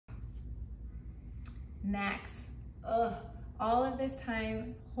necks. Ugh. All of this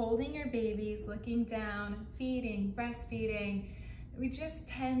time holding your babies, looking down, feeding, breastfeeding. We just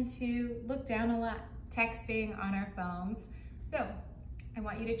tend to look down a lot, texting on our phones. So I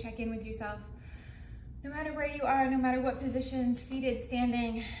want you to check in with yourself. No matter where you are, no matter what position, seated,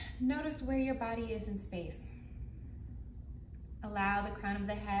 standing, notice where your body is in space. Allow the crown of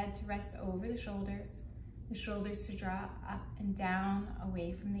the head to rest over the shoulders to draw up and down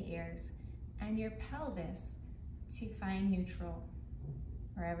away from the ears, and your pelvis to find neutral,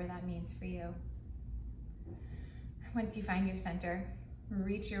 wherever that means for you. Once you find your center,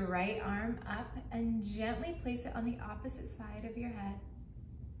 reach your right arm up and gently place it on the opposite side of your head,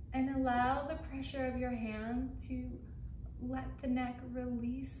 and allow the pressure of your hand to let the neck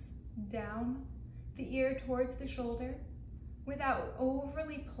release down the ear towards the shoulder without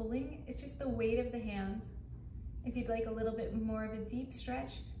overly pulling. It's just the weight of the hand. If you'd like a little bit more of a deep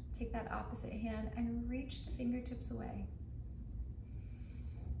stretch, take that opposite hand and reach the fingertips away.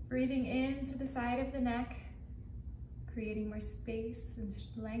 Breathing into the side of the neck, creating more space and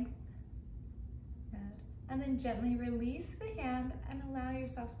length. Good. And then gently release the hand and allow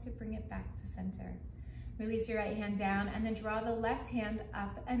yourself to bring it back to center. Release your right hand down and then draw the left hand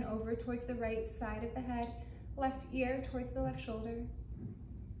up and over towards the right side of the head, left ear towards the left shoulder.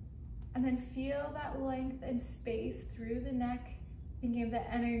 And then feel that length and space through the neck, thinking of the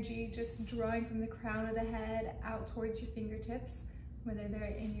energy just drawing from the crown of the head out towards your fingertips, whether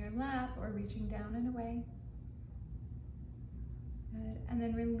they're in your lap or reaching down and away. Good. And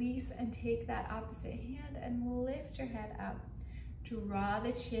then release and take that opposite hand and lift your head up. Draw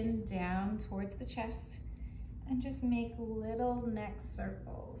the chin down towards the chest and just make little neck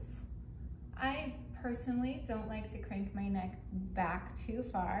circles. I personally don't like to crank my neck back too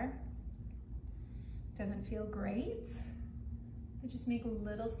far. Doesn't feel great. I just make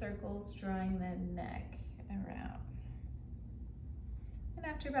little circles drawing the neck around. And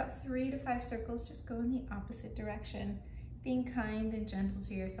after about 3 to 5 circles, just go in the opposite direction, being kind and gentle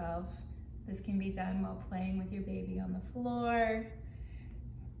to yourself. This can be done while playing with your baby on the floor.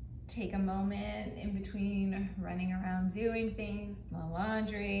 Take a moment in between running around doing things, the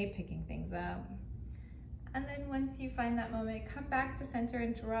laundry, picking things up. And then once you find that moment, come back to center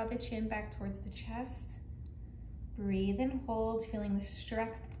and draw the chin back towards the chest. Breathe and hold, feeling the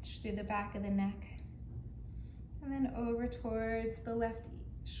stretch through the back of the neck. And then over towards the left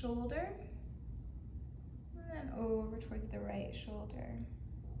shoulder. And then over towards the right shoulder.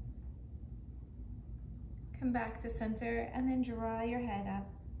 Come back to center and then draw your head up,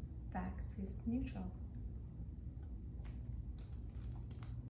 back to neutral.